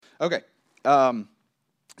Okay.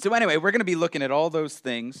 So anyway, we're going to be looking at all those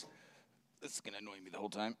things. This is going to annoy me the whole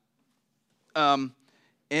time.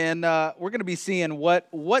 And we're going to be seeing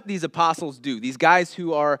what these apostles do. These guys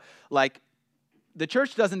who are like, the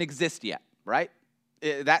church doesn't exist yet, right?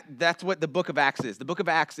 That's what the book of Acts is. The book of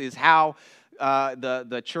Acts is how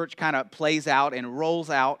the church kind of plays out and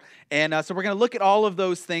rolls out. And so we're going to look at all of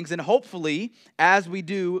those things. And hopefully, as we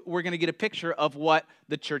do, we're going to get a picture of what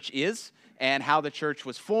the church is and how the church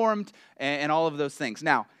was formed and all of those things.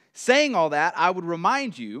 Now, saying all that, I would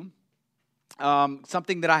remind you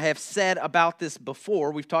something that I have said about this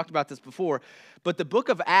before. We've talked about this before. But the book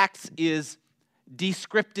of Acts is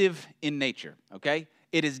descriptive in nature, okay?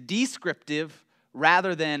 It is descriptive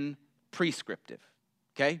rather than prescriptive,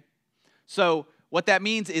 okay? So what that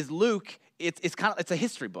means is Luke, it's a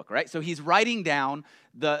history book, right? So he's writing down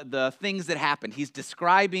the things that happened. He's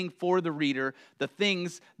describing for the reader the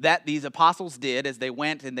things that these apostles did as they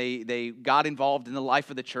went and they got involved in the life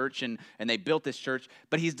of the church and they built this church.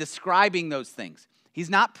 But he's describing those things. He's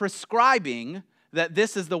not prescribing that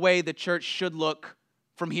this is the way the church should look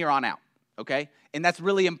from here on out, okay? And that's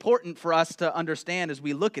really important for us to understand as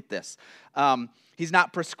we look at this. He's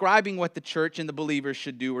not prescribing what the church and the believers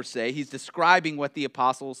should do or say. He's describing what the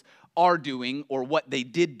apostles are doing or what they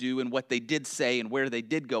did do and what they did say and where they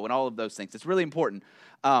did go and all of those things. It's really important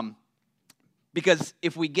because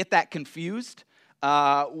if we get that confused,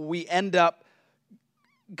 we end up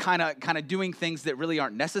kind of doing things that really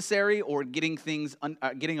aren't necessary or getting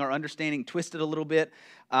our understanding twisted a little bit.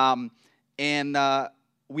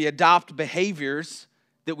 We adopt behaviors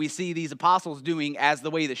that we see these apostles doing as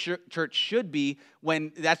the way the church should be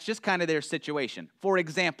when that's just kind of their situation. For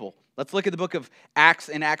example, let's look at the book of Acts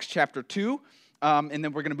in Acts chapter 2, and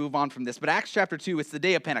then we're going to move on from this. But Acts chapter 2, it's the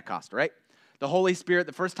day of Pentecost, right? The Holy Spirit,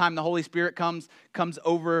 the first time the Holy Spirit comes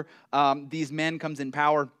over these men, comes in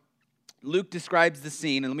power. Luke describes the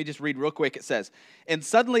scene, and let me just read real quick. It says, "And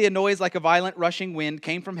suddenly a noise like a violent rushing wind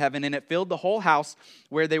came from heaven, and it filled the whole house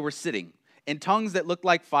where they were sitting. And tongues that looked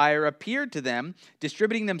like fire appeared to them,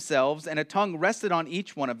 distributing themselves, and a tongue rested on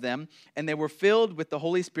each one of them, and they were filled with the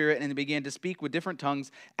Holy Spirit, and they began to speak with different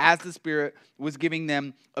tongues as the Spirit was giving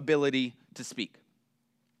them ability to speak."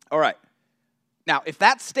 All right. Now, if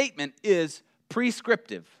that statement is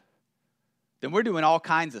prescriptive, then we're doing all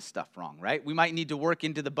kinds of stuff wrong, right? We might need to work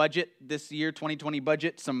into the budget this year, 2020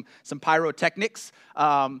 budget, some pyrotechnics,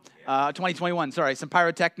 2021, sorry, some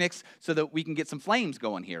pyrotechnics so that we can get some flames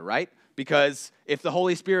going here, right? Because if the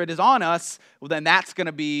Holy Spirit is on us, well, then that's going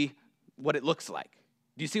to be what it looks like.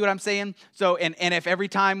 Do you see what I'm saying? So, and if every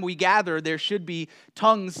time we gather, there should be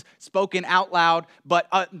tongues spoken out loud, but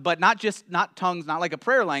not tongues, not like a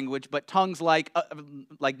prayer language, but tongues like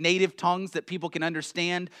native tongues that people can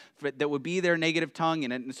understand, that would be their native tongue.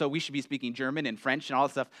 And so we should be speaking German and French and all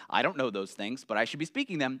that stuff. I don't know those things, but I should be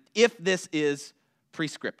speaking them if this is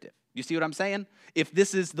prescriptive. You see what I'm saying? If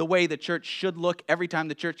this is the way the church should look every time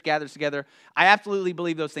the church gathers together, I absolutely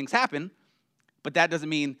believe those things happen, but that doesn't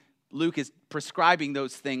mean Luke is prescribing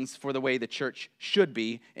those things for the way the church should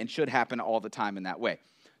be and should happen all the time in that way.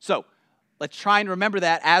 So let's try and remember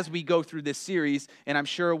that as we go through this series, and I'm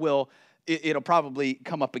sure it'll probably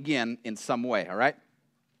come up again in some way, all right?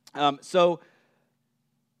 So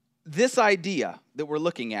this idea that we're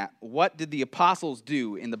looking at, what did the apostles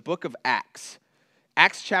do in the book of Acts?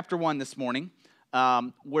 Acts chapter 1 this morning.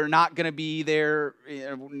 We're not going to be there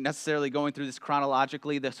necessarily going through this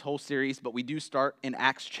chronologically, this whole series, but we do start in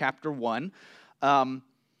Acts chapter 1. And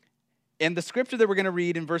the scripture that we're going to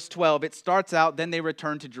read in verse 12, it starts out, "Then they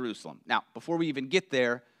returned to Jerusalem." Now, before we even get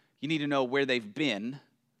there, you need to know where they've been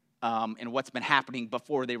and what's been happening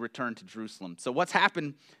before they returned to Jerusalem. So what's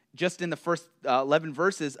happened just in the first 11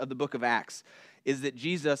 verses of the book of Acts is that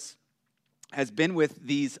Jesus has been with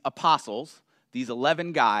these apostles, these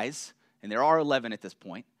 11 guys, and there are 11 at this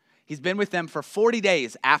point. He's been with them for 40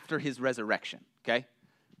 days after his resurrection, okay?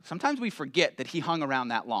 Sometimes we forget that he hung around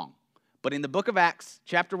that long. But in the book of Acts,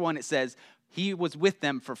 chapter 1, it says he was with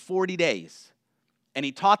them for 40 days, and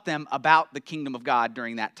he taught them about the kingdom of God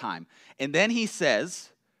during that time. And then he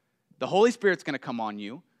says, the Holy Spirit's going to come on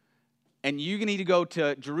you, and you need to go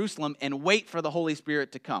to Jerusalem and wait for the Holy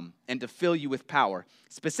Spirit to come and to fill you with power.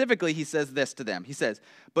 Specifically, he says this to them. He says,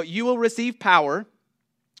 "But you will receive power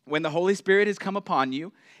when the Holy Spirit has come upon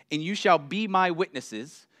you, and you shall be my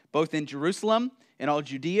witnesses, both in Jerusalem and all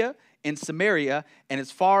Judea and Samaria, and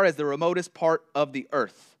as far as the remotest part of the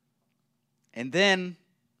earth." And then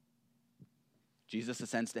Jesus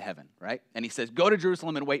ascends to heaven, right? And he says, go to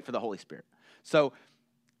Jerusalem and wait for the Holy Spirit. So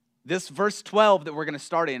this verse 12 that we're going to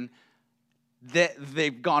start in,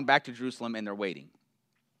 they've gone back to Jerusalem and they're waiting,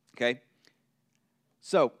 okay?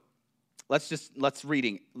 So let's read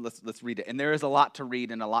it. And there is a lot to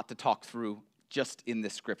read and a lot to talk through just in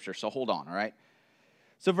this scripture. So hold on, all right?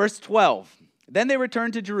 So verse 12. Then they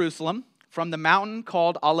returned to Jerusalem from the mountain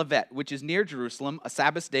called Olivet, which is near Jerusalem, a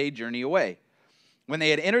Sabbath day journey away. When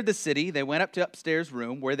they had entered the city, they went up to upstairs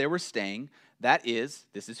room where they were staying. That is,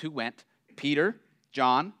 this is who went: Peter,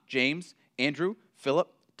 John, James, Andrew, Philip,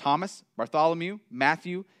 Thomas, Bartholomew,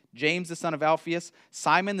 Matthew, James the son of Alphaeus,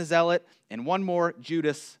 Simon the Zealot, and one more,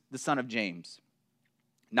 Judas the son of James.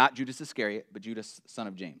 Not Judas Iscariot, but Judas son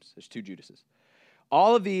of James. There's two Judases.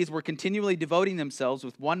 All of these were continually devoting themselves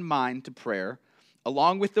with one mind to prayer,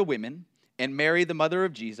 along with the women, and Mary, the mother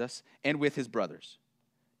of Jesus, and with his brothers.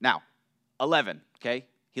 Now, 11, okay?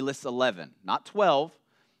 He lists 11, not 12,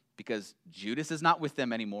 because Judas is not with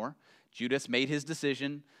them anymore. Judas made his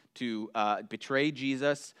decision to betray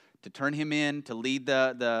Jesus, to turn him in, to lead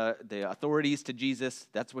the authorities to Jesus.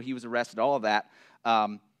 That's where he was arrested, all of that.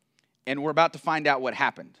 And we're about to find out what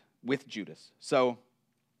happened with Judas. So,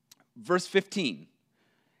 verse 15.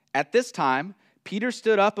 At this time, Peter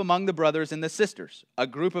stood up among the brothers and the sisters. A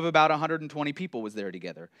group of about 120 people was there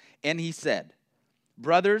together. And he said,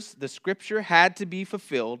 "Brothers, the scripture had to be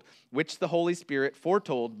fulfilled, which the Holy Spirit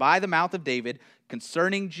foretold by the mouth of David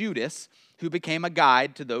concerning Judas, who became a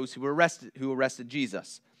guide to those who arrested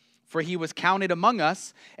Jesus. For he was counted among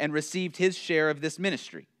us and received his share of this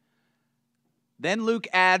ministry." Then Luke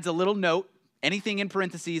adds a little note. Anything in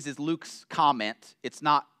parentheses is Luke's comment. It's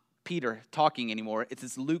not Peter talking anymore.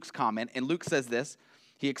 It's Luke's comment. And Luke says this.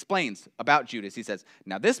 He explains about Judas. He says,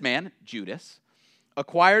 "Now this man, Judas,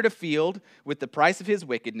 acquired a field with the price of his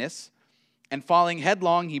wickedness, and falling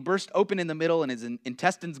headlong, he burst open in the middle and his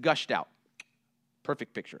intestines gushed out."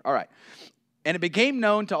 Perfect picture. All right. "And it became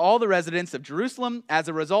known to all the residents of Jerusalem. As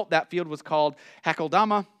a result, that field was called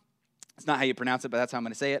Hakeldama." It's not how you pronounce it, but that's how I'm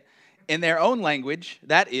going to say it. "In their own language,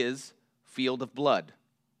 that is field of blood."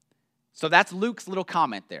 So that's Luke's little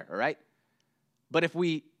comment there, all right? But if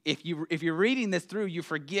you're reading this through, you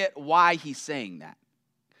forget why he's saying that.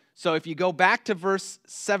 So if you go back to verse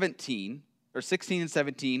 17, or 16 and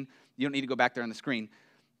 17, you don't need to go back there on the screen,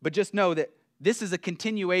 but just know that this is a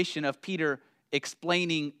continuation of Peter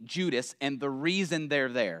explaining Judas and the reason they're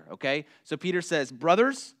there, okay? So Peter says,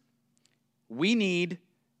 "Brothers, we need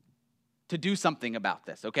to do something about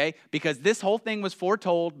this," okay? Because this whole thing was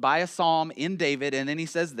foretold by a psalm in David, and then he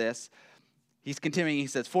says this. He's continuing, he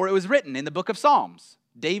says, "For it was written in the book of Psalms."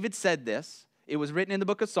 David said this. It was written in the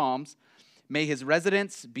book of Psalms, "May his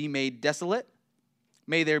residence be made desolate,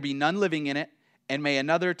 may there be none living in it, and may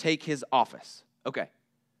another take his office." Okay,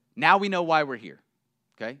 now we know why we're here,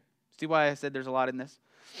 okay? See why I said there's a lot in this?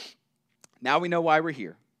 Now we know why we're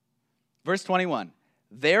here. Verse 21,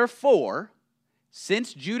 "Therefore,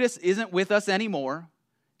 since Judas isn't with us anymore,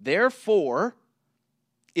 therefore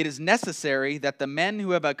it is necessary that of the men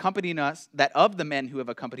who have accompanied us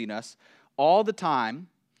all the time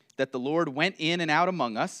that the Lord went in and out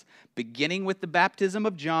among us, beginning with the baptism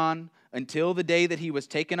of John until the day that he was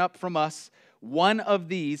taken up from us, one of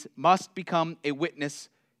these must become a witness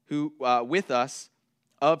with us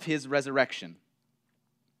of his resurrection."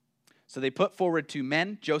 So they put forward 2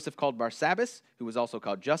 men, Joseph called Barsabbas, who was also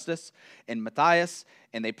called Justus, and Matthias,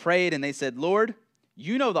 and they prayed and they said, "Lord,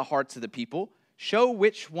 you know the hearts of the people. Show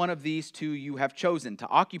which one of these 2 you have chosen to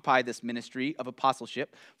occupy this ministry of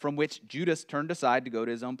apostleship, from which Judas turned aside to go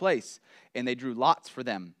to his own place." And they drew lots for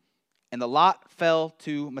them. And the lot fell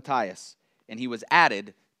to Matthias, and he was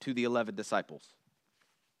added to the 11 disciples.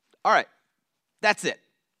 All right, that's it.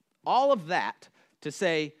 All of that to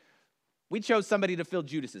say, we chose somebody to fill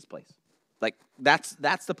Judas's place. Like,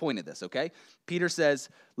 that's the point of this, okay? Peter says,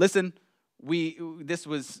 listen, this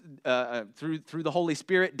was through the Holy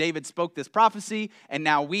Spirit, David spoke this prophecy, and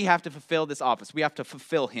now we have to fulfill this office. We have to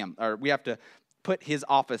fulfill him, or we have to put his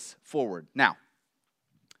office forward. Now,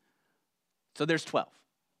 so there's 12.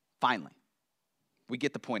 Finally, we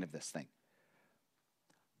get the point of this thing.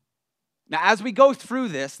 Now, as we go through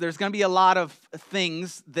this, there's going to be a lot of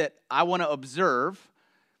things that I want to observe.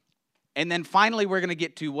 And then finally, we're going to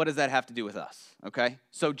get to what does that have to do with us, okay?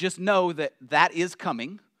 So just know that that is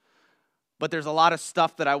coming, but there's a lot of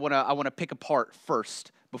stuff that I want to pick apart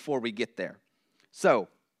first before we get there. So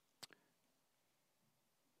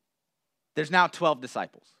there's now 12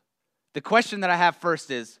 disciples. The question that I have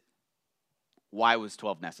first is, why was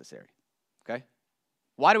 12 necessary, okay?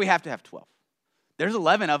 Why do we have to have 12? There's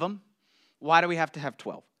 11 of them. Why do we have to have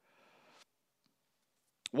 12?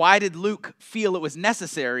 Why did Luke feel it was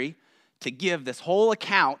necessary to give this whole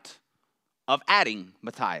account of adding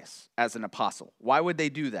Matthias as an apostle? Why would they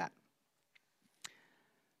do that?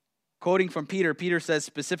 Quoting from Peter, Peter says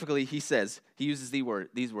specifically, he uses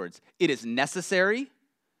these words, "It is necessary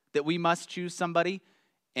that we must choose somebody,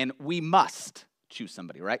 and we must choose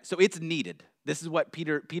somebody," right? So it's needed. This is what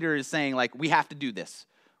Peter is saying, like, we have to do this.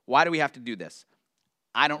 Why do we have to do this?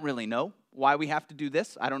 I don't really know why we have to do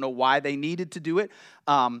this. I don't know why they needed to do it.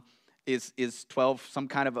 Is 12 some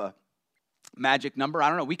kind of a magic number? I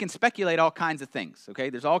don't know. We can speculate all kinds of things, okay?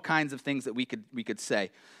 There's all kinds of things that we could say.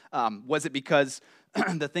 Was it because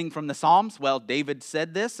the thing from the Psalms? Well, David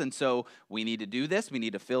said this, and so we need to do this. We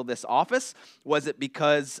need to fill this office. Was it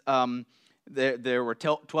because there were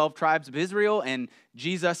 12 tribes of Israel, and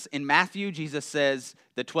Jesus, in Matthew, Jesus says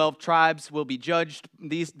the 12 tribes will be judged.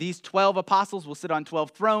 These 12 apostles will sit on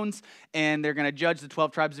 12 thrones, and they're going to judge the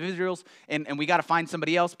 12 tribes of Israel, and we got to find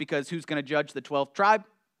somebody else because who's going to judge the 12th tribe,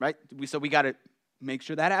 right? So we got to make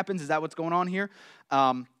sure that happens. Is that what's going on here?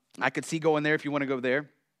 I could see going there if you want to go there.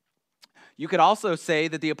 You could also say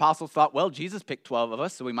that the apostles thought, well, Jesus picked 12 of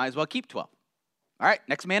us, so we might as well keep 12. All right,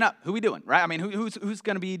 next man up. Who we doing, right? I mean, who's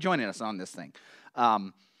going to be joining us on this thing?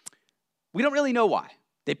 We don't really know why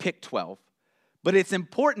they picked 12, but it's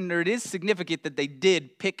important, or it is significant that they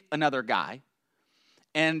did pick another guy,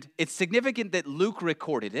 and it's significant that Luke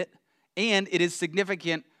recorded it, and it is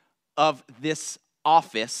significant of this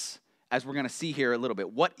office, as we're going to see here a little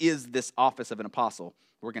bit. What is this office of an apostle?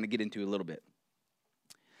 We're going to get into a little bit.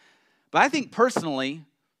 But I think personally,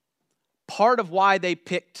 part of why they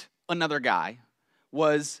picked another guy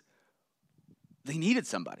was they needed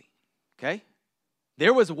somebody, okay?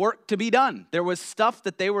 There was work to be done. There was stuff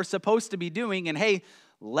that they were supposed to be doing, and hey,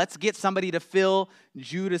 let's get somebody to fill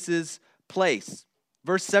Judas's place.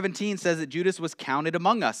 Verse 17 says that Judas was counted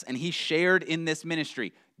among us, and he shared in this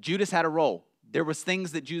ministry. Judas had a role. There was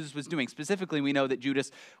things that Judas was doing. Specifically, we know that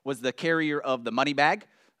Judas was the carrier of the money bag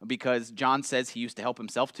because John says he used to help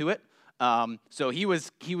himself to it. So he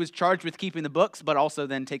was charged with keeping the books, but also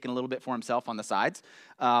then taking a little bit for himself on the sides.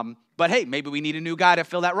 But hey, maybe we need a new guy to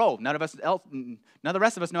fill that role. None of the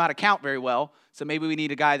rest of us know how to count very well, so maybe we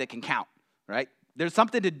need a guy that can count, right? There's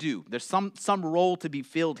something to do. There's some role to be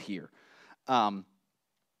filled here. Think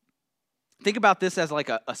about this as like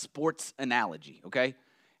a sports analogy, okay?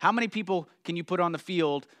 How many people can you put on the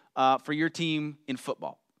field for your team in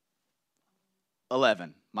football?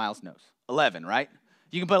 11. Miles knows. 11, right?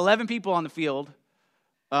 You can put 11 people on the field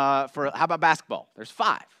how about basketball? There's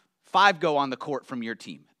 5. 5 go on the court from your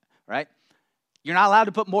team, right? You're not allowed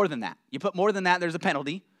to put more than that. You put more than that, there's a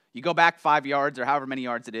penalty. You go back 5 yards or however many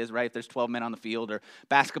yards it is, right? If there's 12 men on the field, or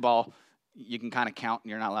basketball, you can kind of count and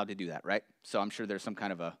you're not allowed to do that, right? So I'm sure there's some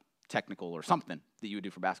kind of a technical or something that you would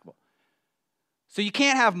do for basketball. So you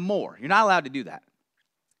can't have more. You're not allowed to do that.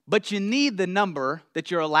 But you need the number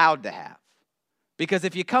that you're allowed to have. Because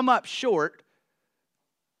if you come up short,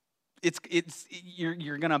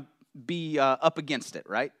 you're going to be up against it,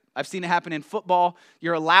 right? I've seen it happen in football.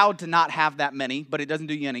 You're allowed to not have that many, but it doesn't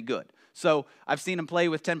do you any good. So I've seen them play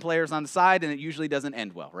with 10 players on the side, and it usually doesn't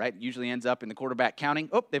end well, right? It usually ends up in the quarterback counting,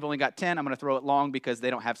 oh, they've only got 10, I'm going to throw it long because they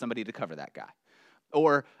don't have somebody to cover that guy.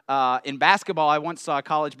 Or in basketball, I once saw a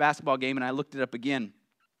college basketball game, and I looked it up again.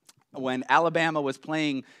 When Alabama was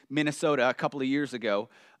playing Minnesota a couple of years ago,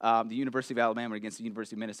 the University of Alabama against the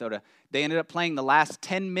University of Minnesota, they ended up playing the last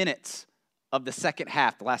 10 minutes of the second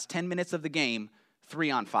half, the last 10 minutes of the game,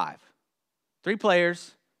 3-on-5. 3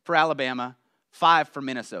 players for Alabama, 5 for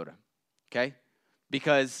Minnesota, okay?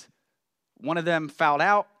 Because one of them fouled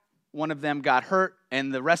out, one of them got hurt,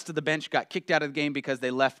 and the rest of the bench got kicked out of the game because they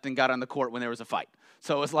left and got on the court when there was a fight.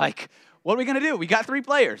 So it was like, what are we going to do? We got 3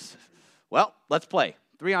 players. Well, let's play.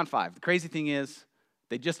 3-on-5. The crazy thing is,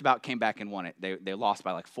 they just about came back and won it. They lost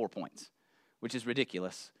by like 4 points, which is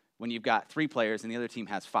ridiculous when you've got 3 players and the other team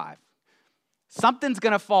has 5. Something's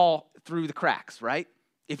going to fall through the cracks, right?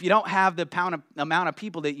 If you don't have the amount of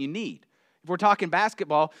people that you need. If we're talking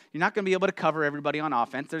basketball, you're not going to be able to cover everybody on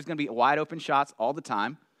offense. There's going to be wide open shots all the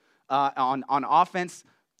time. On offense,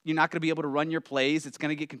 you're not going to be able to run your plays. It's going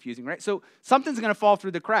to get confusing, right? So something's going to fall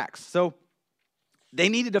through the cracks. So they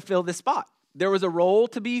needed to fill this spot. There was a role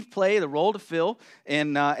to be played, a role to fill,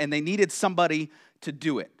 and they needed somebody to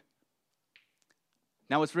do it.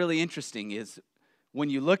 Now, what's really interesting is when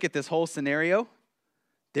you look at this whole scenario,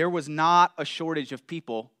 there was not a shortage of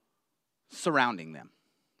people surrounding them,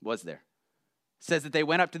 was there? It says that they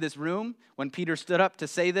went up to this room. When Peter stood up to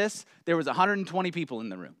say this, there was 120 people in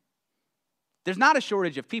the room. There's not a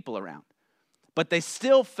shortage of people around, but they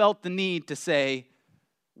still felt the need to say,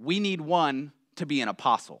 we need one to be an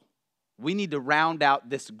apostle. We need to round out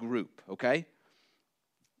this group, okay?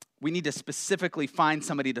 We need to specifically find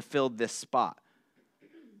somebody to fill this spot.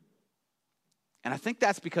 And I think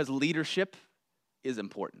that's because leadership is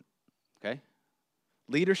important. okay?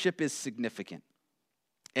 Leadership is significant.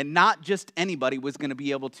 And not just anybody was going to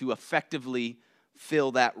be able to effectively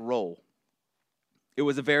fill that role. It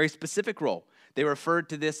was a very specific role. They referred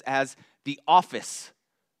to this as the office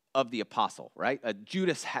of the apostle, right?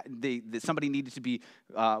 Judas, somebody needed to be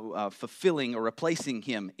fulfilling or replacing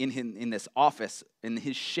him in this office, in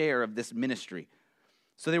his share of this ministry.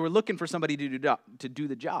 So they were looking for somebody to do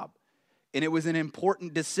the job. And it was an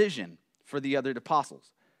important decision for the other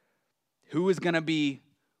apostles. Who is going to be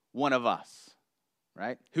one of us,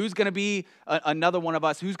 right? Who's going to be another one of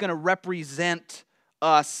us? Who's going to represent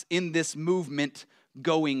us in this movement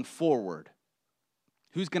going forward?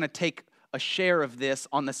 Who's going to take a share of this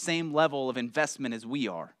on the same level of investment as we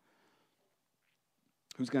are?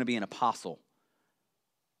 Who's going to be an apostle?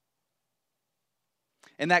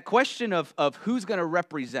 And that question of who's going to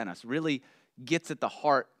represent us really gets at the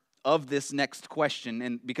heart of this next question.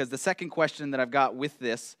 And because the second question that I've got with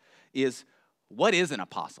this is, what is an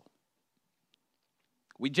apostle?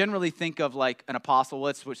 We generally think of like an apostle, well,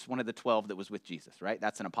 it's one of the 12 that was with Jesus, right?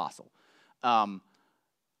 That's an apostle.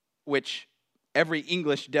 Which every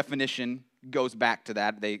English definition goes back to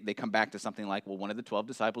that. They come back to something like, well, one of the 12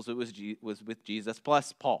 disciples that was with Jesus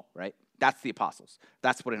plus Paul, right? That's the apostles.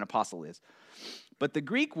 That's what an apostle is. But the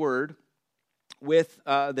Greek word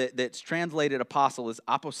that's translated apostle is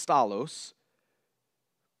apostolos.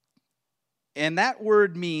 And that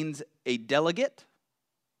word means a delegate,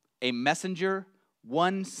 a messenger,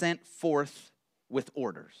 one sent forth with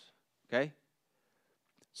orders, okay?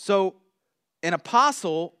 So an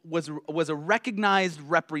apostle was a recognized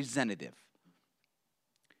representative,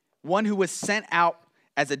 one who was sent out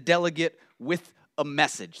as a delegate with a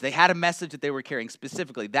message. They had a message that they were carrying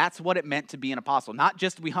specifically. That's what it meant to be an apostle. Not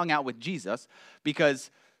just we hung out with Jesus,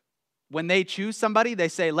 because when they choose somebody, they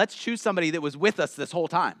say, let's choose somebody that was with us this whole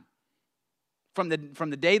time. From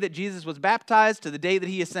the day that Jesus was baptized to the day that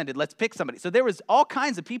he ascended, let's pick somebody. So there was all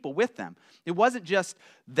kinds of people with them. It wasn't just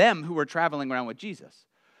them who were traveling around with Jesus.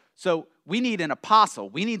 So we need an apostle.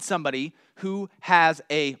 We need somebody who has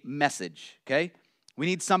a message, okay? We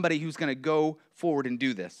need somebody who's going to go forward and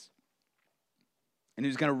do this, and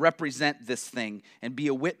who's going to represent this thing and be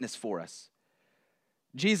a witness for us.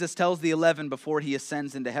 Jesus tells the 11 before he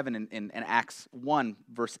ascends into heaven in Acts 1,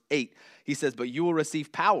 verse 8. He says, but you will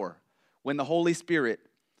receive power when the Holy Spirit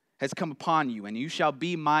has come upon you, and you shall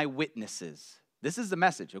be my witnesses. This is the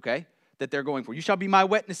message, okay, that they're going for. You shall be my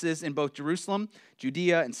witnesses in both Jerusalem,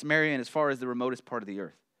 Judea, and Samaria, and as far as the remotest part of the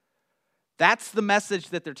earth. That's the message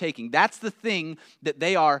that they're taking. That's the thing that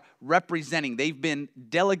they are representing. They've been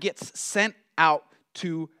delegates sent out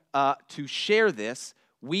to share this.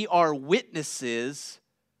 We are witnesses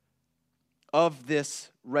of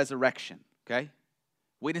this resurrection, okay?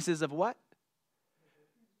 Witnesses of what?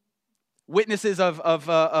 Witnesses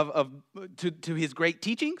to his great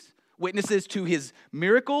teachings, witnesses to his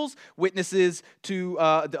miracles, witnesses to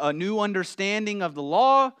a new understanding of the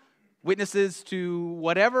law, witnesses to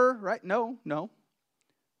whatever, right? No.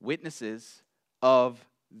 Witnesses of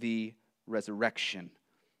the resurrection.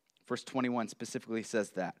 Verse 21 specifically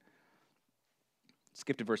says that.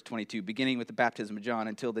 Skip to verse 22. Beginning with the baptism of John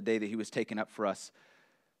until the day that he was taken up for us.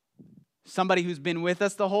 Somebody who's been with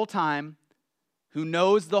us the whole time, who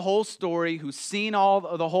knows the whole story, who's seen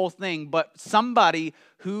the whole thing, but somebody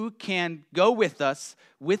who can go with us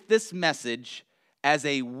with this message as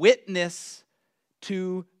a witness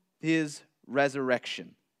to his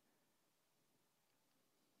resurrection.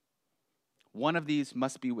 One of these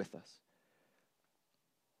must be with us.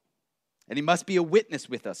 And he must be a witness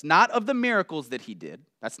with us, not of the miracles that he did.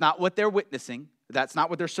 That's not what they're witnessing. That's not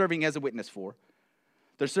what they're serving as a witness for.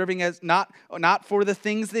 They're serving as not for the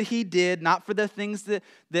things that he did, not for the things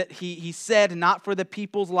that he said, not for the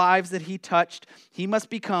people's lives that he touched. He must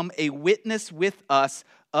become a witness with us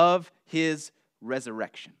of his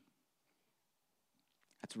resurrection.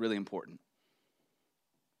 That's really important.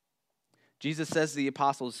 Jesus says to the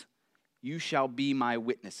apostles, you shall be my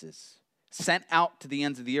witnesses, sent out to the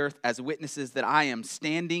ends of the earth as witnesses that I am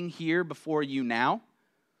standing here before you now.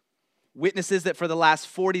 Witnesses that for the last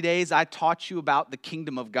 40 days I taught you about the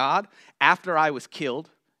kingdom of God after I was killed.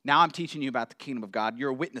 Now I'm teaching you about the kingdom of God. You're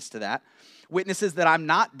a witness to that. Witnesses that I'm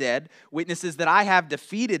not dead. Witnesses that I have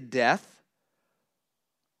defeated death.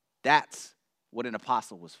 That's what an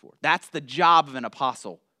apostle was for. That's the job of an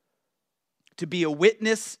apostle. To be a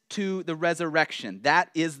witness to the resurrection. That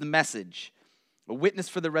is the message. A witness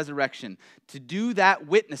for the resurrection. To do that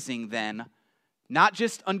witnessing then, not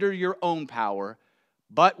just under your own power,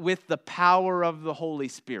 but with the power of the Holy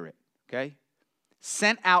Spirit, okay?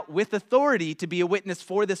 sent out with authority to be a witness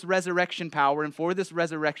for this resurrection power and for this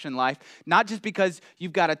resurrection life, not just because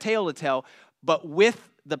you've got a tale to tell, but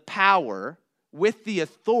with the power, with the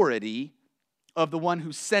authority of the one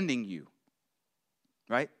who's sending you,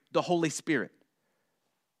 right? The Holy Spirit.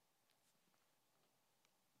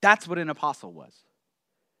 That's what an apostle was.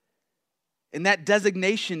 And that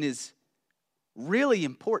designation is really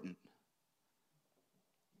important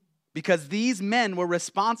because these men were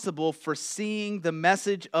responsible for seeing the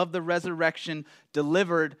message of the resurrection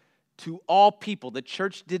delivered to all people. The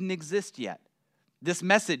church didn't exist yet. This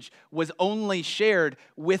message was only shared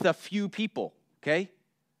with a few people, okay?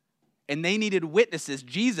 And they needed witnesses.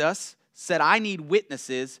 Jesus said, I need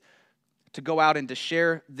witnesses to go out and to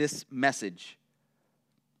share this message.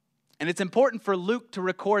 And it's important for Luke to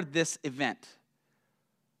record this event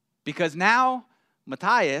because now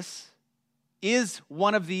Matthias is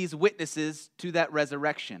one of these witnesses to that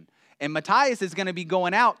resurrection. And Matthias is going to be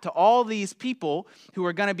going out to all these people who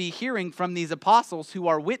are going to be hearing from these apostles who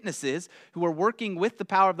are witnesses, who are working with the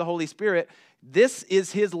power of the Holy Spirit. This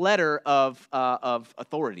is his letter of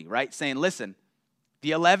authority, right? Saying, listen,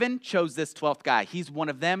 the 11 chose this 12th guy. He's one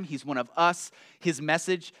of them. He's one of us. His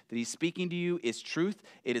message that he's speaking to you is truth.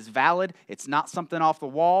 It is valid. It's not something off the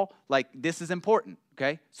wall. Like, this is important,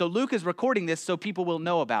 okay? So Luke is recording this so people will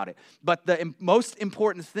know about it. But the most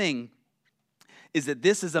important thing is that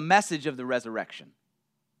this is a message of the resurrection,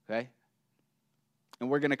 okay? And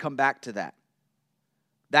we're going to come back to that.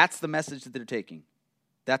 That's the message that they're taking.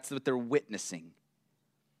 That's what they're witnessing.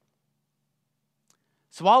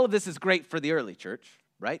 So all of this is great for the early church,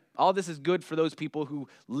 right? All this is good for those people who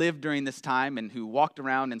lived during this time and who walked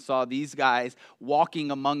around and saw these guys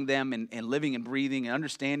walking among them and living and breathing and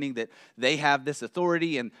understanding that they have this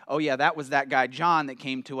authority. And, oh yeah, that was that guy John that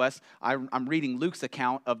came to us. I'm reading Luke's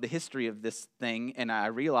account of the history of this thing, and I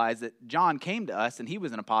realized that John came to us and he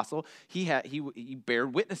was an apostle. He bare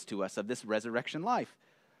witness to us of this resurrection life.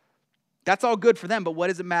 That's all good for them, but what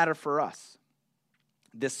does it matter for us?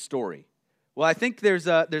 This story. Well, I think there's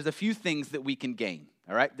a few things that we can gain,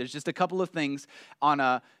 all right? There's just a couple of things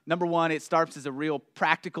on number one, it starts as a real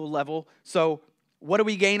practical level. So what do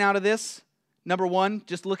we gain out of this? Number one,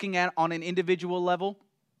 just looking at on an individual level,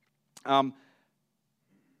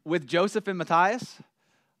 with Joseph and Matthias,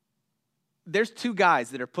 there's two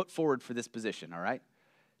guys that are put forward for this position, all right?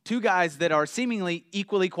 Two guys that are seemingly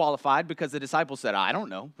equally qualified because the disciples said, I don't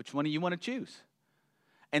know, which one do you want to choose?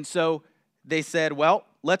 And so they said, well,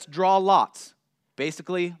 let's draw lots.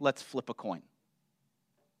 Basically, let's flip a coin.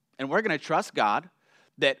 And we're going to trust God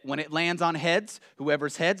that when it lands on heads,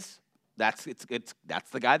 whoever's heads, that's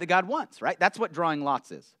the guy that God wants, right? That's what drawing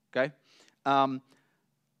lots is, okay?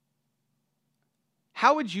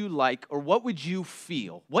 How would you like, or what would you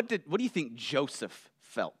feel? What do you think Joseph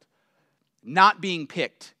felt? Not being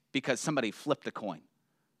picked because somebody flipped a coin.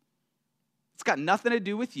 It's got nothing to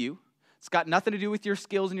do with you. It's got nothing to do with your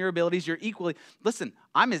skills and your abilities. You're equally, listen,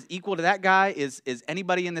 I'm as equal to that guy as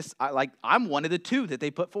anybody in this. I'm one of the two that they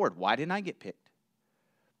put forward. Why didn't I get picked?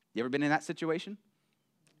 You ever been in that situation?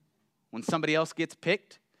 When somebody else gets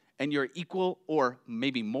picked and you're equal or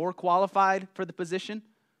maybe more qualified for the position?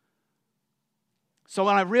 So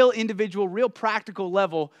on a real individual, real practical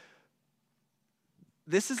level,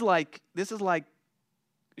 this is like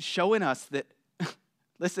showing us that,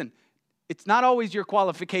 listen, it's not always your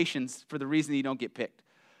qualifications for the reason you don't get picked.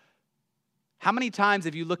 How many times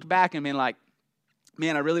have you looked back and been like,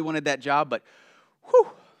 man, I really wanted that job, but whew,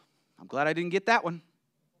 I'm glad I didn't get that one,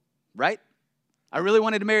 right? I really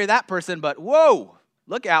wanted to marry that person, but whoa,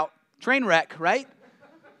 look out, train wreck, right?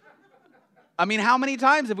 I mean, how many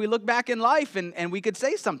times have we looked back in life and we could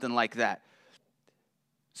say something like that?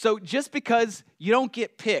 So just because you don't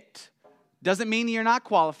get picked doesn't mean you're not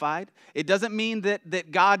qualified. It doesn't mean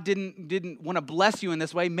that God didn't want to bless you in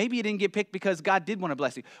this way. Maybe you didn't get picked because God did want to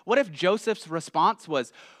bless you. What if Joseph's response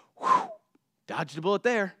was, whew, dodged a bullet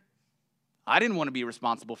there. I didn't want to be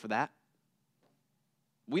responsible for that.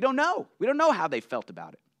 We don't know. We don't know how they felt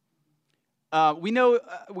about it. We know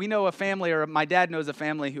a family, or my dad knows a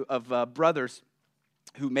family of brothers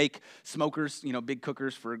who make smokers, big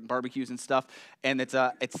cookers for barbecues and stuff. And it's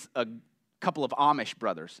a couple of Amish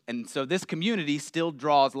brothers. And so this community still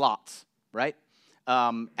draws lots, right?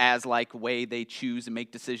 As like way they choose and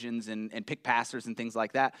make decisions and pick pastors and things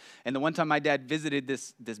like that. And the one time my dad visited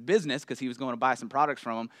this business because he was going to buy some products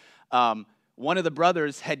from them, one of the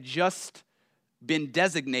brothers had just been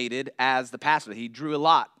designated as the pastor. He drew a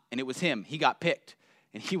lot, and it was him. He got picked,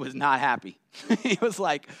 and he was not happy. He was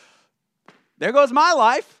like, there goes my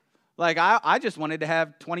life. Like, I just wanted to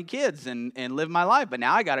have 20 kids and live my life, but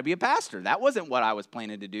now I got to be a pastor. That wasn't what I was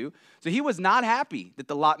planning to do. So he was not happy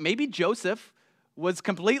that maybe Joseph was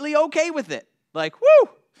completely okay with it. Like, whoo,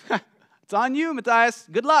 it's on you, Matthias.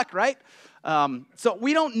 Good luck, right? So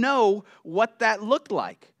we don't know what that looked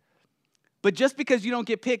like. But just because you don't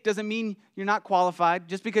get picked doesn't mean you're not qualified.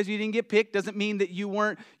 Just because you didn't get picked doesn't mean that you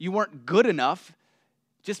weren't good enough.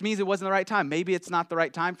 Just means it wasn't the right time. Maybe it's not the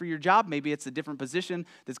right time for your job. Maybe it's a different position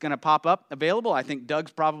that's going to pop up available. I think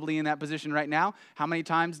Doug's probably in that position right now. How many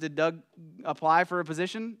times did Doug apply for a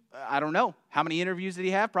position? I don't know. How many interviews did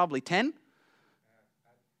he have? Probably 10?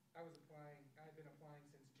 I've been applying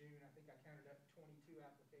since June. I think I counted up 22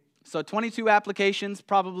 applications. So 22 applications,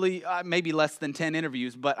 probably maybe less than 10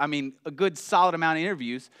 interviews, but I mean a good solid amount of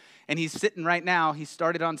interviews. And he's sitting right now, he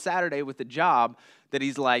started on Saturday with a job that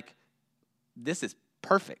he's like, this is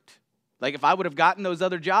perfect. Like if I would have gotten those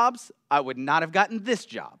other jobs, I would not have gotten this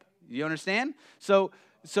job. You understand? So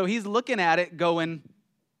he's looking at it going,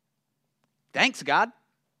 thanks, God.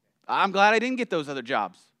 I'm glad I didn't get those other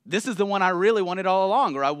jobs. This is the one I really wanted all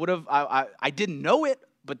along, or I would have, I didn't know it,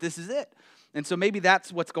 but this is it. And so maybe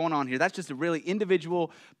that's what's going on here. That's just a really individual,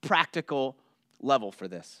 practical level for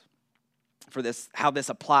this, how this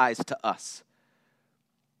applies to us.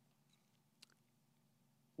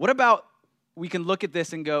 What about we can look at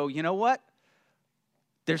this and go, you know what?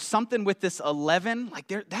 There's something with this 11,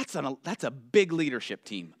 like that's a big leadership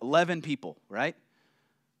team, 11 people, right?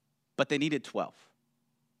 But they needed 12.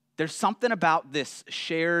 There's something about this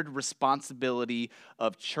shared responsibility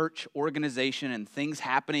of church organization and things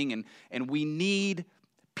happening, and we need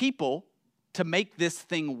people to make this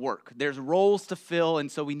thing work. There's roles to fill,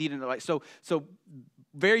 and so we need so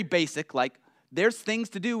very basic, like there's things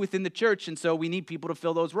to do within the church, and so we need people to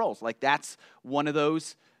fill those roles. Like that's one of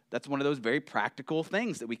those very practical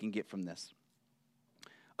things that we can get from this.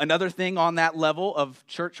 Another thing on that level of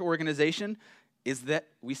church organization is that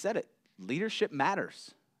we said it, leadership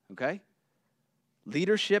matters. Okay?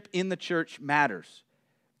 Leadership in the church matters.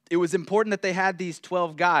 It was important that they had these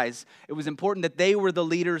 12 guys. It was important that they were the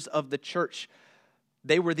leaders of the church.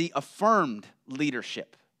 They were the affirmed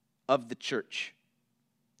leadership of the church.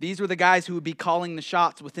 These were the guys who would be calling the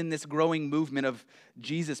shots within this growing movement of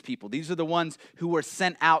Jesus people. These are the ones who were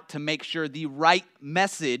sent out to make sure the right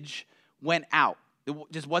message went out. It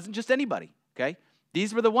just wasn't just anybody, okay?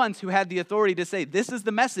 These were the ones who had the authority to say, this is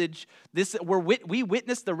the message, we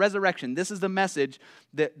witnessed the resurrection. This is the message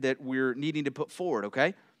that we're needing to put forward,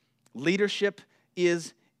 okay? Leadership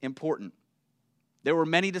is important. There were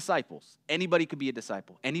many disciples. Anybody could be a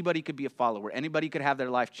disciple. Anybody could be a follower. Anybody could have their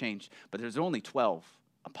life changed. But there's only 12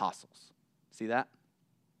 apostles. See that?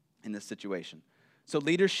 In this situation. So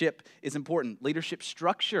leadership is important. Leadership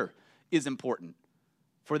structure is important.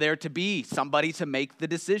 For there to be somebody to make the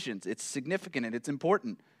decisions. It's significant and it's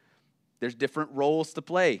important. There's different roles to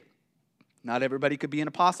play. Not everybody could be an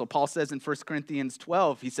apostle. Paul says in 1 Corinthians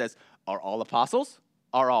 12, he says, are all apostles?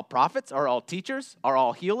 Are all prophets? Are all teachers? Are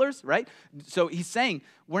all healers? Right? So he's saying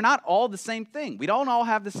we're not all the same thing. We don't all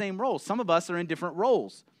have the same roles. Some of us are in different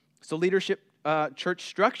roles. So leadership, church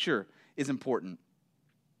structure is important.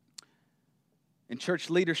 And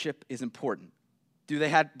church leadership is important. Did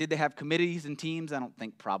they have committees and teams? I don't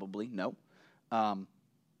think probably, no.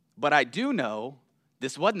 But I do know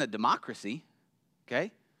this wasn't a democracy,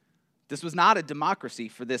 okay? This was not a democracy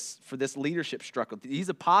for this leadership struggle. These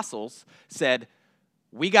apostles said,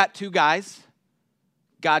 we got 2 guys,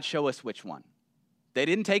 God show us which one. They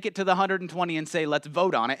didn't take it to the 120 and say, let's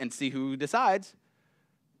vote on it and see who decides.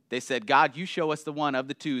 They said, God, you show us the one of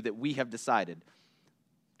the 2 that we have decided.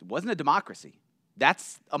 It wasn't a democracy.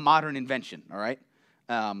 That's a modern invention, all right?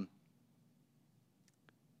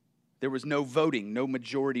 There was no voting, no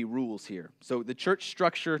majority rules here. So the church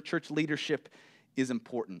structure, church leadership is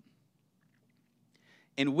important.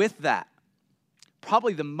 And with that,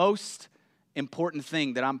 probably the most important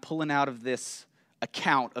thing that I'm pulling out of this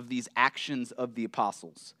account of these actions of the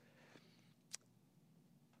apostles,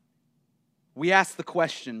 we ask the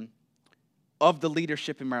question of the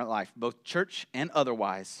leadership in my life, both church and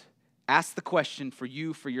otherwise. Ask the question for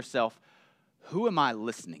you, for yourself, who am I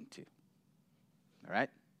listening to? All right?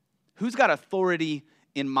 Who's got authority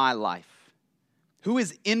in my life? Who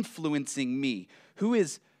is influencing me? Who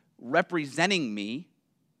is representing me?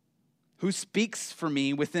 Who speaks for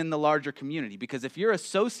me within the larger community? Because if you're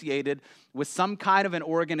associated with some kind of an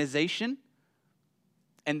organization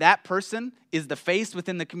and that person is the face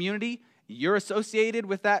within the community, you're associated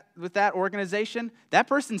with that organization, that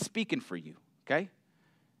person's speaking for you, okay?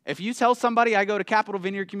 If you tell somebody I go to Capital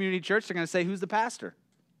Vineyard Community Church, they're going to say, who's the pastor?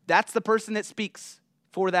 That's the person that speaks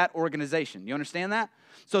for that organization. You understand that?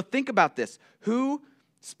 So think about this. Who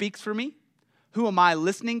speaks for me? Who am I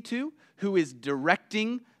listening to? Who is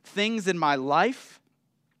directing things in my life?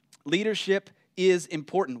 Leadership is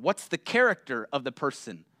important. What's the character of the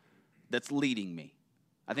person that's leading me?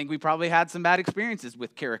 I think we probably had some bad experiences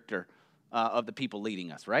with character of the people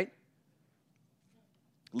leading us, right?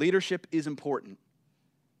 Leadership is important.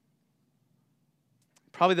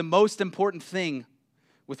 Probably the most important thing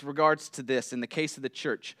with regards to this in the case of the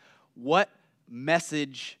church, what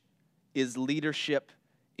message is leadership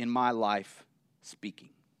in my life speaking?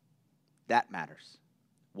 That matters.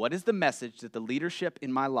 What is the message that the leadership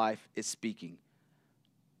in my life is speaking?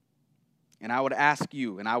 And I would ask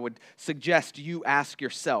you, and I would suggest you ask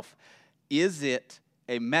yourself, is it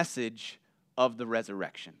a message of the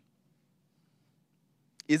resurrection?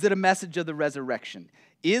 Is it a message of the resurrection?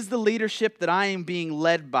 Is the leadership that I am being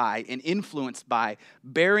led by and influenced by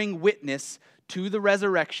bearing witness to the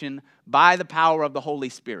resurrection by the power of the Holy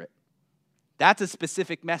Spirit? That's a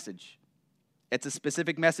specific message. It's a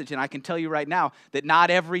specific message, and I can tell you right now that not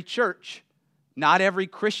every church, not every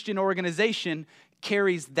Christian organization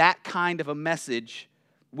carries that kind of a message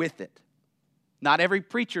with it. Not every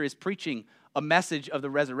preacher is preaching a message of the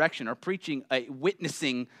resurrection or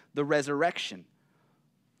witnessing the resurrection.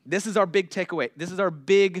 This is our big takeaway. This is our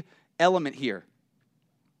big element here.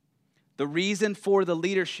 The reason for the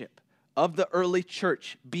leadership of the early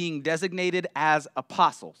church being designated as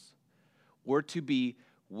apostles were to be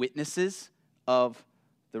witnesses of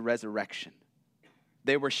the resurrection.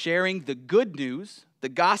 They were sharing the good news, the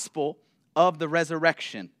gospel of the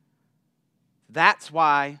resurrection. That's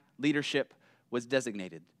why leadership was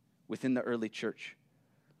designated within the early church.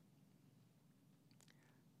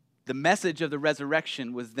 The message of the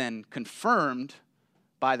resurrection was then confirmed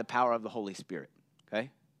by the power of the Holy Spirit,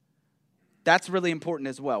 okay? That's really important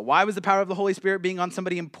as well. Why was the power of the Holy Spirit being on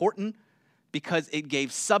somebody important? Because it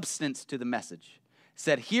gave substance to the message. It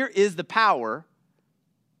said, here is the power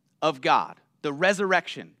of God, the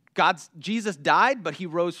resurrection. Jesus died, but he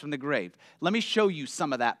rose from the grave. Let me show you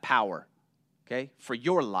some of that power, okay, for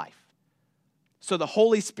your life. So the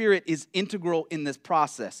Holy Spirit is integral in this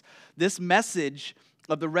process. This message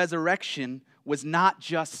of the resurrection was not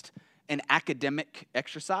just an academic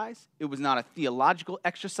exercise. It was not a theological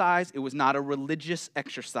exercise. It was not a religious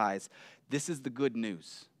exercise. This is the good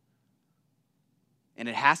news. And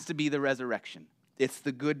it has to be the resurrection. It's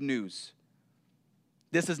the good news.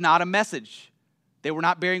 This is not a message. They were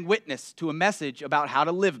not bearing witness to a message about how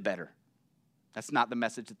to live better. That's not the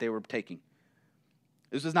message that they were taking.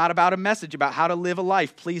 This was not about a message about how to live a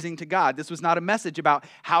life pleasing to God. This was not a message about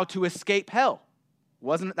how to escape hell.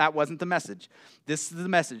 That wasn't the message. This is the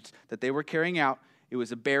message that they were carrying out. It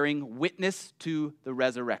was a bearing witness to the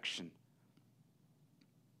resurrection.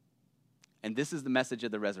 And this is the message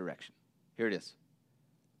of the resurrection. Here it is.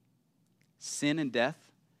 Sin and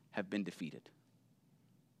death have been defeated.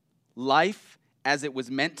 Life as it was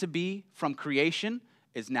meant to be from creation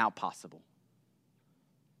is now possible.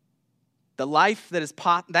 The life that is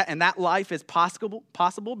that life is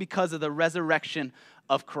possible because of the resurrection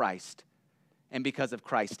of Christ. And because of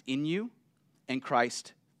Christ in you and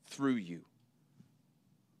Christ through you.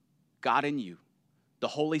 God in you, the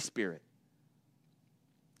Holy Spirit.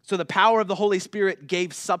 So the power of the Holy Spirit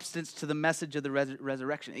gave substance to the message of the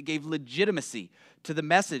resurrection. It gave legitimacy to the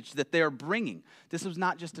message that they're bringing. This was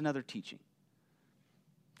not just another teaching.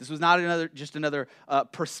 This was not just another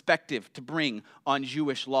perspective to bring on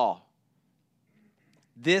Jewish law.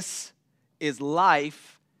 This is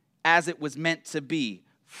life as it was meant to be.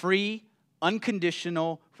 Free,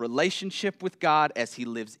 unconditional relationship with God as he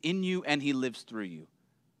lives in you and he lives through you.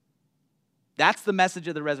 That's the message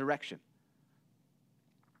of the resurrection.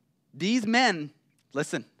 These men,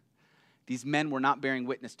 listen, these men were not bearing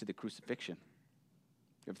witness to the crucifixion.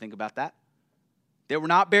 You ever think about that? They were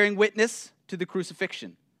not bearing witness to the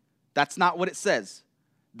crucifixion. That's not what it says.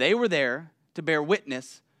 They were there to bear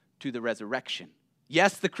witness to the resurrection.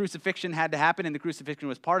 Yes, the crucifixion had to happen and the crucifixion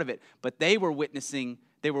was part of it, but they were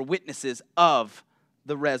witnesses of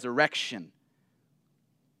the resurrection.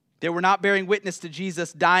 They were not bearing witness to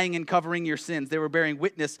Jesus dying and covering your sins. They were bearing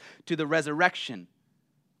witness to the resurrection,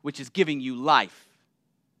 which is giving you life.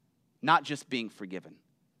 Not just being forgiven,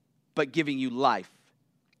 but giving you life.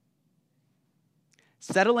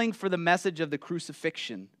 Settling for the message of the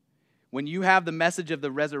crucifixion, when you have the message of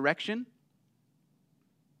the resurrection,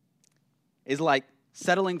 is like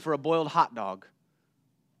settling for a boiled hot dog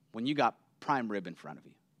when you got prime rib in front of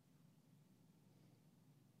you.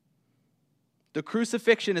 The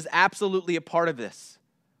crucifixion is absolutely a part of this.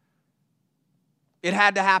 It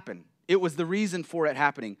had to happen. It was the reason for it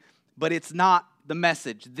happening, but it's not the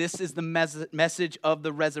message. This is the message of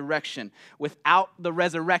the resurrection. Without the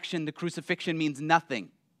resurrection, the crucifixion means nothing.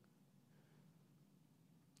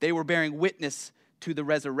 They were bearing witness to the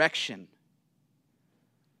resurrection.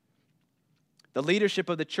 The leadership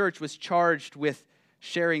of the church was charged with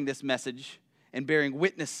sharing this message and bearing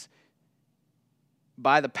witness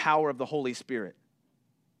by the power of the Holy Spirit.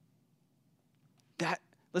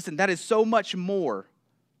 That is so much more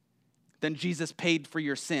than Jesus paid for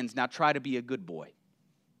your sins. Now try to be a good boy.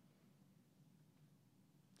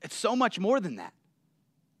 It's so much more than that.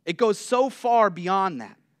 It goes so far beyond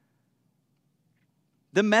that.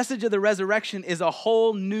 The message of the resurrection is a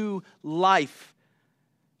whole new life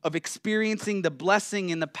of experiencing the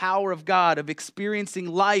blessing and the power of God, of experiencing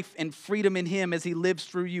life and freedom in Him as He lives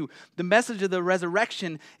through you. The message of the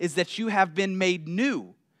resurrection is that you have been made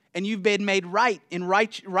new and you've been made right and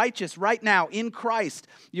righteous right now in Christ.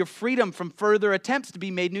 Your freedom from further attempts to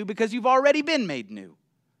be made new because you've already been made new.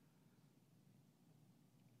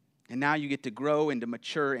 And now you get to grow and to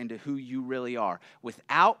mature into who you really are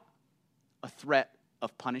without a threat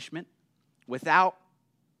of punishment, without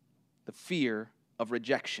the fear of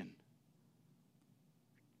rejection.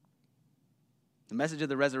 The message of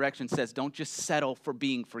the resurrection says, don't just settle for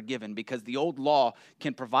being forgiven, because the old law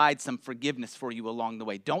can provide some forgiveness for you along the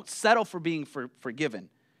way. Don't settle for being forgiven.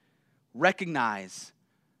 Recognize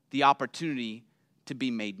the opportunity to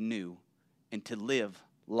be made new and to live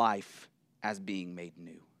life as being made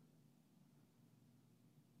new.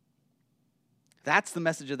 That's the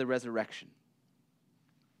message of the resurrection.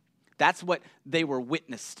 That's what they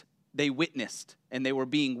witnessed and they were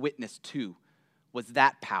being witnessed to, was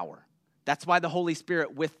that power. That's why the Holy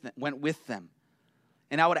Spirit went with them.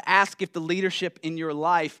 And I would ask if the leadership in your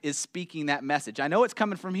life is speaking that message. I know it's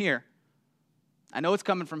coming from here.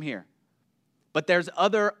 But there's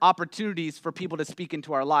other opportunities for people to speak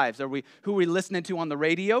into our lives. Who are we listening to on the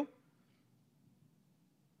radio?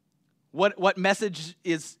 What message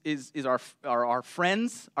is our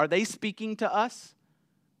friends? Are they speaking to us?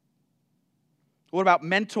 What about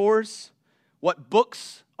mentors? What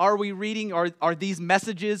books are we reading? Are these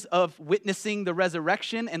messages of witnessing the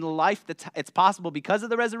resurrection and the life it's possible because of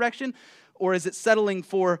the resurrection? Or is it settling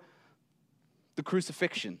for the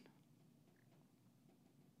crucifixion?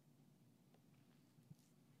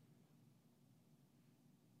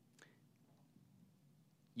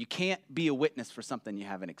 You can't be a witness for something you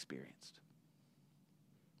haven't experienced.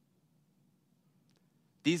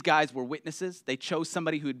 These guys were witnesses. They chose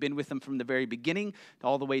somebody who had been with them from the very beginning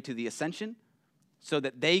all the way to the ascension so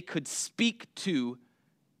that they could speak to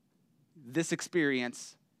this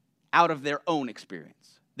experience out of their own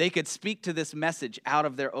experience. They could speak to this message out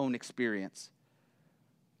of their own experience.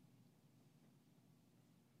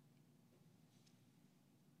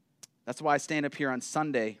 That's why I stand up here on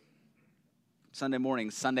Sunday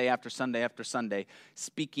mornings, Sunday after Sunday after Sunday,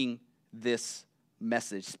 speaking this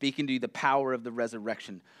message, speaking to you the power of the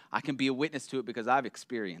resurrection. I can be a witness to it because I've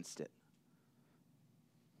experienced it.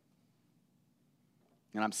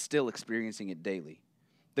 And I'm still experiencing it daily.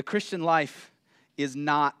 The Christian life is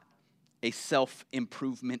not a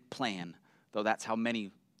self-improvement plan, though that's how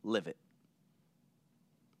many live it.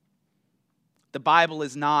 The Bible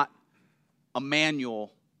is not a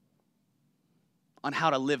manual on how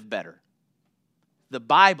to live better. The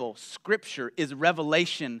Bible, Scripture, is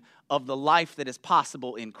revelation of the life that is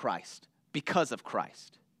possible in Christ, because of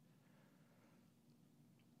Christ.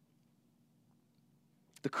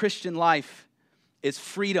 The Christian life is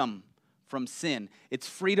freedom from sin. It's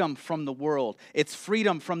freedom from the world. It's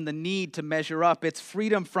freedom from the need to measure up. It's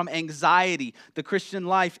freedom from anxiety. The Christian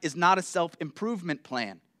life is not a self-improvement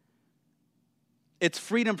plan. It's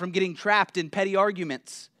freedom from getting trapped in petty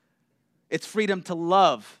arguments. It's freedom to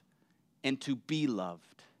love and to be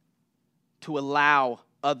loved, to allow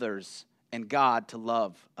others and God to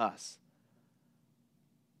love us.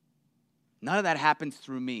 None of that happens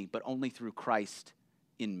through me, but only through Christ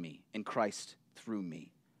in me and Christ through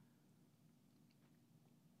me.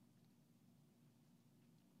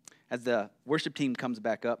 As the worship team comes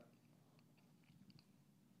back up,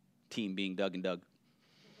 team being Doug and Doug,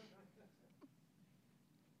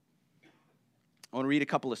 I want to read a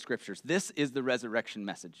couple of scriptures. This is the resurrection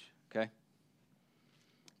message, okay?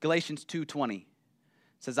 Galatians 2:20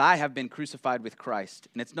 says, I have been crucified with Christ,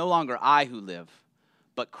 and it's no longer I who live,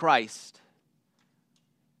 but Christ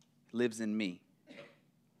lives in me.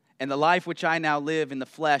 And the life which I now live in the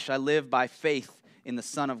flesh, I live by faith in the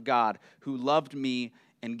Son of God, who loved me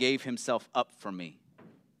and gave himself up for me.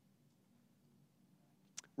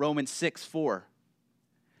 Romans 6:4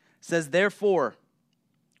 says, therefore,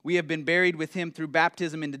 we have been buried with him through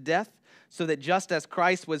baptism into death, so that just as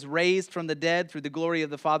Christ was raised from the dead through the glory of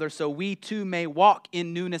the Father, so we too may walk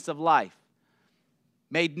in newness of life.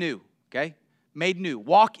 Made new, okay? Made new.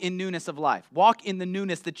 Walk in newness of life. Walk in the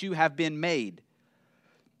newness that you have been made.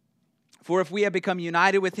 For if we have become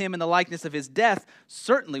united with him in the likeness of his death,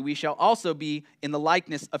 certainly we shall also be in the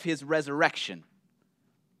likeness of his resurrection.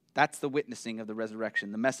 That's the witnessing of the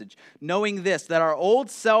resurrection, the message. Knowing this, that our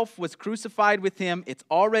old self was crucified with him, it's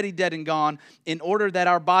already dead and gone, in order that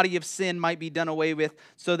our body of sin might be done away with,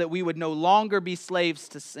 so that we would no longer be slaves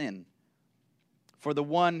to sin. For the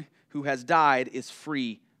one who has died is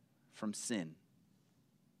free from sin.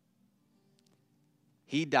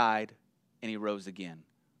 He died and he rose again.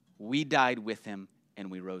 We died with him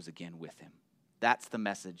and we rose again with him. That's the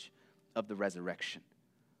message of the resurrection.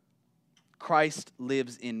 Christ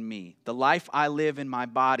lives in me. The life I live in my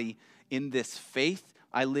body in this faith,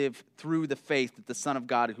 I live through the faith that the Son of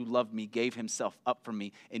God who loved me gave himself up for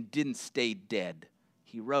me and didn't stay dead.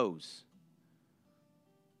 He rose.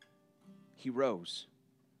 He rose.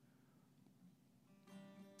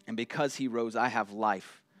 And because he rose, I have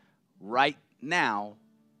life right now,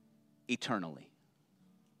 eternally.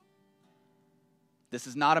 This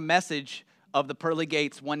is not a message of the pearly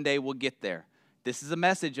gates, one day we'll get there. This is a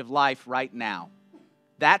message of life right now.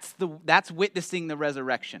 That's witnessing the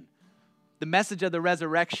resurrection. The message of the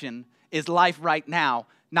resurrection is life right now,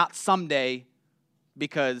 not someday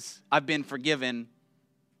because I've been forgiven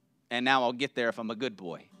and now I'll get there if I'm a good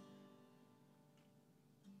boy.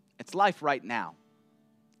 It's life right now.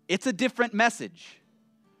 It's a different message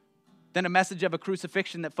than a message of a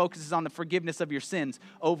crucifixion that focuses on the forgiveness of your sins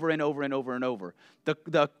over and over and over and over.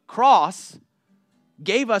 The cross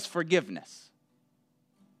gave us forgiveness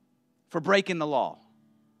for breaking the law,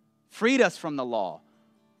 freed us from the law.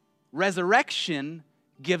 Resurrection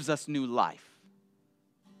gives us new life.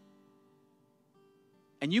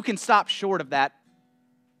 And you can stop short of that.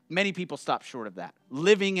 Many people stop short of that.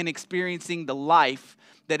 Living and experiencing the life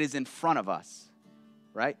that is in front of us,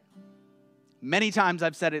 right? Many times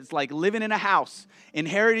I've said it's like living in a house,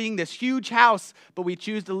 inheriting this huge house, but we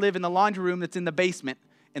choose to live in the laundry room that's in the basement,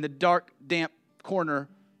 in the dark, damp corner,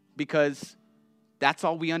 because that's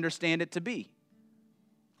all we understand it to be.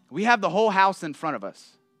 We have the whole house in front of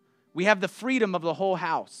us. We have the freedom of the whole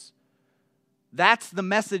house. That's the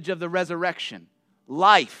message of the resurrection.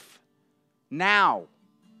 Life, now.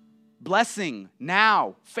 Blessing,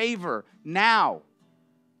 now. Favor, now.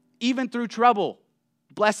 Even through trouble,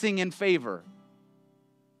 blessing and favor.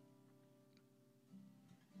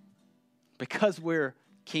 Because we're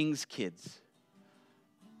king's kids.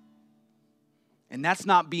 And that's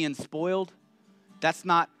not being spoiled. That's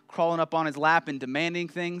not crawling up on his lap and demanding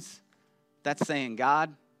things. That's saying,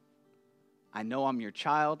 God, I know I'm your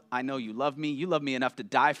child. I know you love me. You love me enough to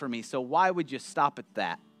die for me. So why would you stop at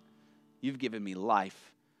that? You've given me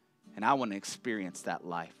life, and I want to experience that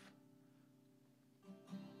life.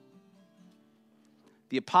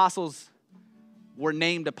 The apostles were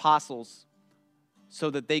named apostles so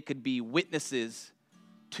that they could be witnesses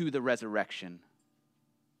to the resurrection.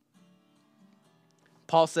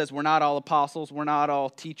 Paul says we're not all apostles, we're not all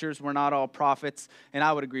teachers, we're not all prophets, and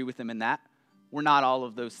I would agree with him in that. We're not all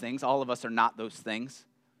of those things. All of us are not those things.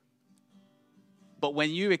 But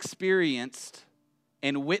when you experienced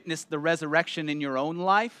and witnessed the resurrection in your own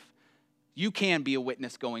life, you can be a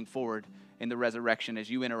witness going forward in the resurrection as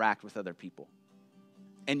you interact with other people.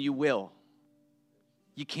 And you will.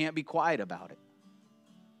 You can't be quiet about it.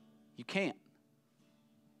 You can't.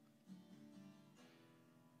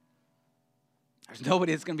 There's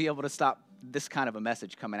nobody that's going to be able to stop this kind of a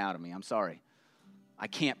message coming out of me. I'm sorry. I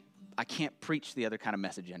can't preach the other kind of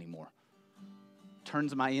message anymore.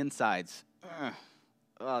 Turns my insides.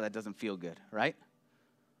 Oh, that doesn't feel good, right?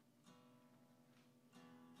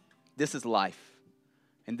 This is life,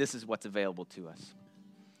 and this is what's available to us.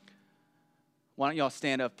 Why don't y'all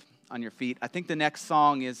stand up on your feet? I think the next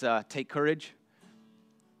song is Take Courage.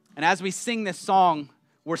 And as we sing this song,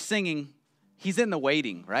 we're singing, he's in the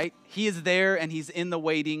waiting, right? He is there, and he's in the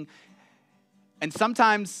waiting. And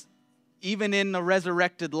sometimes, even in the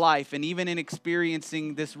resurrected life, and even in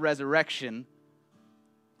experiencing this resurrection,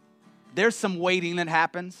 there's some waiting that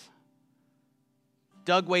happens.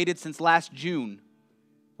 Doug waited since last June,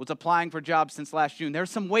 was applying for jobs since last June.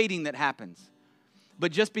 There's some waiting that happens.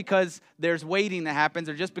 But just because there's waiting that happens,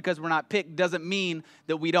 or just because we're not picked, doesn't mean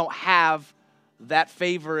that we don't have that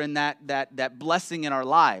favor and that blessing in our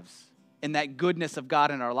lives, and that goodness of God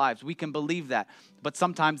in our lives. We can believe that. But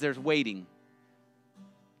sometimes there's waiting.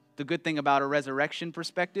 The good thing about a resurrection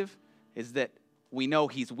perspective is that we know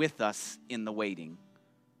he's with us in the waiting.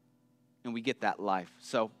 And we get that life.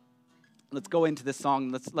 So Let's go into this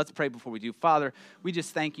song. Let's pray before we do. Father, we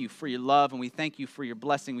just thank you for your love, and we thank you for your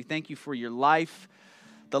blessing. We thank you for your life,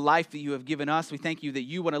 the life that you have given us. We thank you that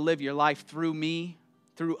you want to live your life through me,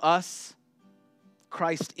 through us,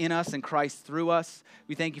 Christ in us and Christ through us.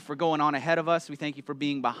 We thank you for going on ahead of us. We thank you for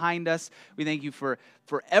being behind us. We thank you for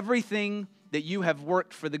everything that you have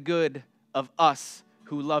worked for the good of us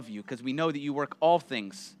who love you, because we know that you work all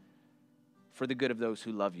things for the good of those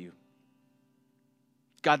who love you.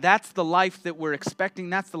 God, that's the life that we're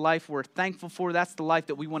expecting. That's the life we're thankful for. That's the life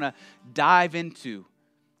that we want to dive into.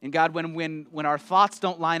 And God, when our thoughts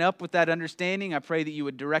don't line up with that understanding, I pray that you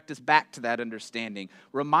would direct us back to that understanding.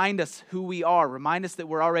 Remind us who we are. Remind us that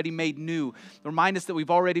we're already made new. Remind us that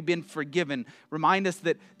we've already been forgiven. Remind us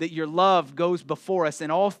that your love goes before us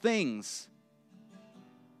in all things.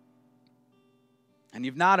 And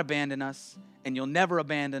you've not abandoned us, and you'll never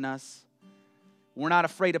abandon us. We're not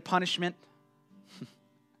afraid of punishment.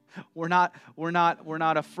 We're not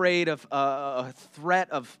afraid of a threat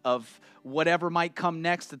of whatever might come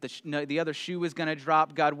next, that the other shoe is going to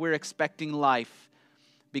drop. God, we're expecting life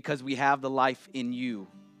because we have the life in you.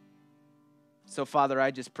 So, Father,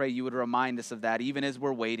 I just pray you would remind us of that even as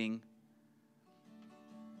we're waiting,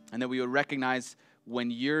 and that we would recognize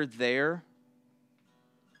when you're there,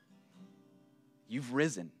 you've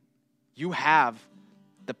risen. You have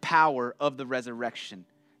the power of the resurrection.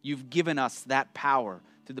 You've given us that power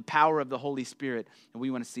through the power of the Holy Spirit, and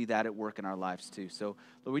we want to see that at work in our lives too. So,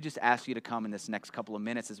 Lord, we just ask you to come in this next couple of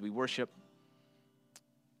minutes as we worship.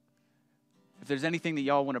 If there's anything that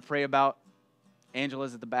y'all want to pray about,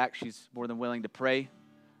 Angela's at the back. She's more than willing to pray.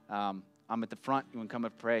 I'm at the front. You want to come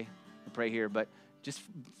and pray here. But just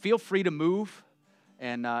feel free to move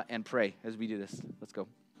and pray as we do this. Let's go.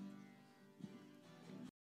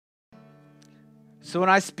 So when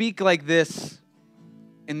I speak like this,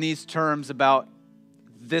 in these terms about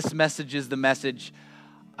this message is the message,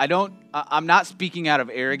 I'm not speaking out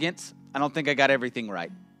of arrogance. I don't think I got everything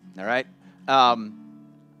right. All right?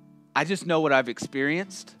 I just know what I've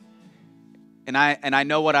experienced, and I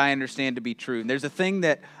know what I understand to be true. And there's a thing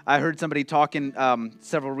that I heard somebody talking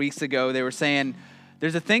several weeks ago. They were saying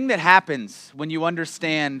there's a thing that happens when you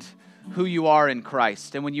understand who you are in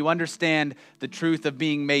Christ, and when you understand the truth of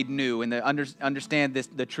being made new, and understand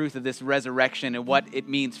the truth of this resurrection and what it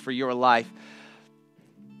means for your life.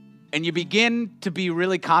 And you begin to be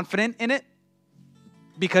really confident in it,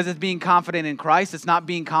 because it's being confident in Christ. It's not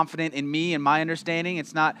being confident in me and my understanding.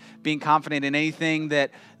 It's not being confident in anything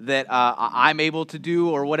that I'm able to do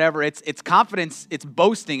or whatever. It's confidence. It's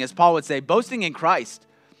boasting, as Paul would say, boasting in Christ,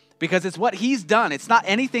 because it's what he's done. It's not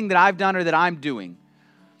anything that I've done or that I'm doing.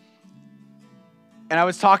 And I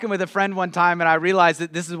was talking with a friend one time, and I realized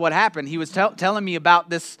that this is what happened. He was telling me about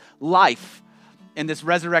this life, and this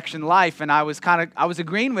resurrection life, and I was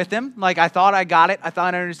agreeing with him. Like, I thought I got it. I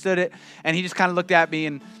thought I understood it. And he just kind of looked at me,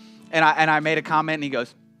 and I made a comment, and he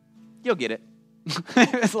goes, "You'll get it."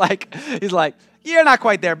 He's like, "You're not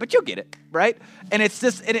quite there, but you'll get it," right? And it's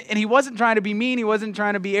just, and he wasn't trying to be mean. He wasn't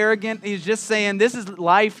trying to be arrogant. He's just saying this is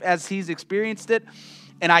life as he's experienced it,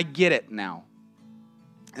 and I get it now.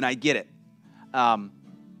 And I get it. And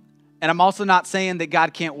I'm also not saying that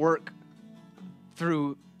God can't work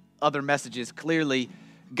through other messages. Clearly,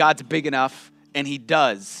 God's big enough, and he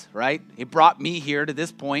does, right? He brought me here to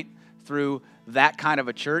this point through that kind of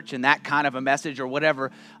a church and that kind of a message or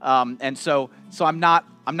whatever. And so I'm not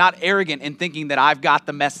arrogant in thinking that I've got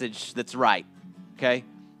the message that's right, okay?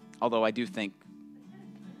 Although I do think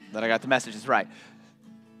that I got the message that's right.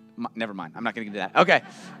 Never mind. I'm not going to get into that. Okay.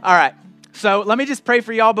 All right. So let me just pray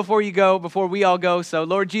for y'all before we all go. So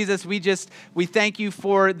Lord Jesus, we thank you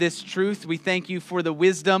for this truth. We thank you for the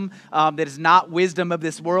wisdom that is not wisdom of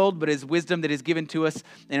this world, but is wisdom that is given to us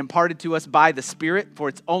and imparted to us by the Spirit. For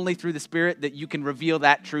it's only through the Spirit that you can reveal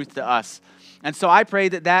that truth to us. And so I pray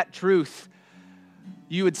that truth,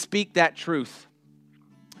 you would speak that truth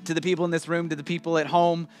to the people in this room, to the people at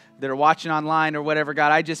home that are watching online or whatever.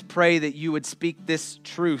 God, I just pray that you would speak this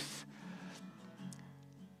truth,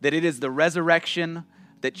 that it is the resurrection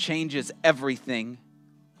that changes everything.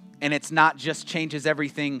 And it's not just changes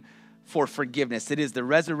everything for forgiveness. It is the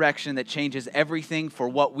resurrection that changes everything for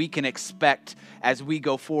what we can expect as we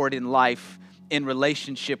go forward in life in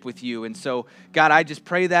relationship with you. And so, God, I just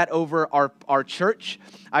pray that over our church.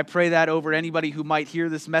 I pray that over anybody who might hear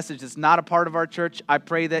this message that's not a part of our church. I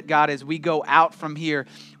pray that, God, as we go out from here,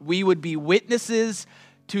 we would be witnesses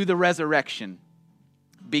to the resurrection,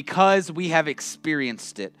 because we have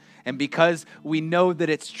experienced it and because we know that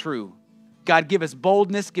it's true. God, give us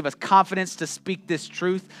boldness, give us confidence to speak this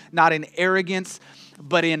truth, not in arrogance,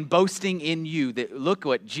 but in boasting in you, that look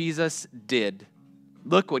what Jesus did.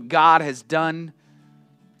 Look what God has done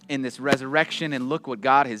in this resurrection, and look what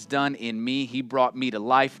God has done in me. He brought me to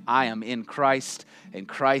life. I am in Christ, and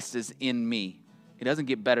Christ is in me. It doesn't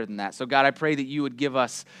get better than that. So God, I pray that you would give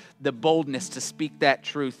us the boldness to speak that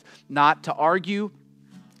truth, not to argue,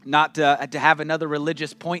 not to have another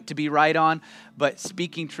religious point to be right on, but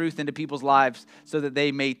speaking truth into people's lives so that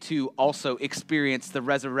they may too also experience the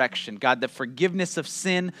resurrection. God, the forgiveness of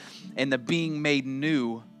sin and the being made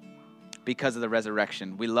new because of the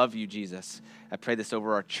resurrection. We love you, Jesus. I pray this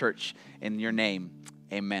over our church in your name.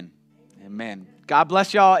 Amen. Amen. God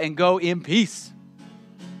bless y'all and go in peace.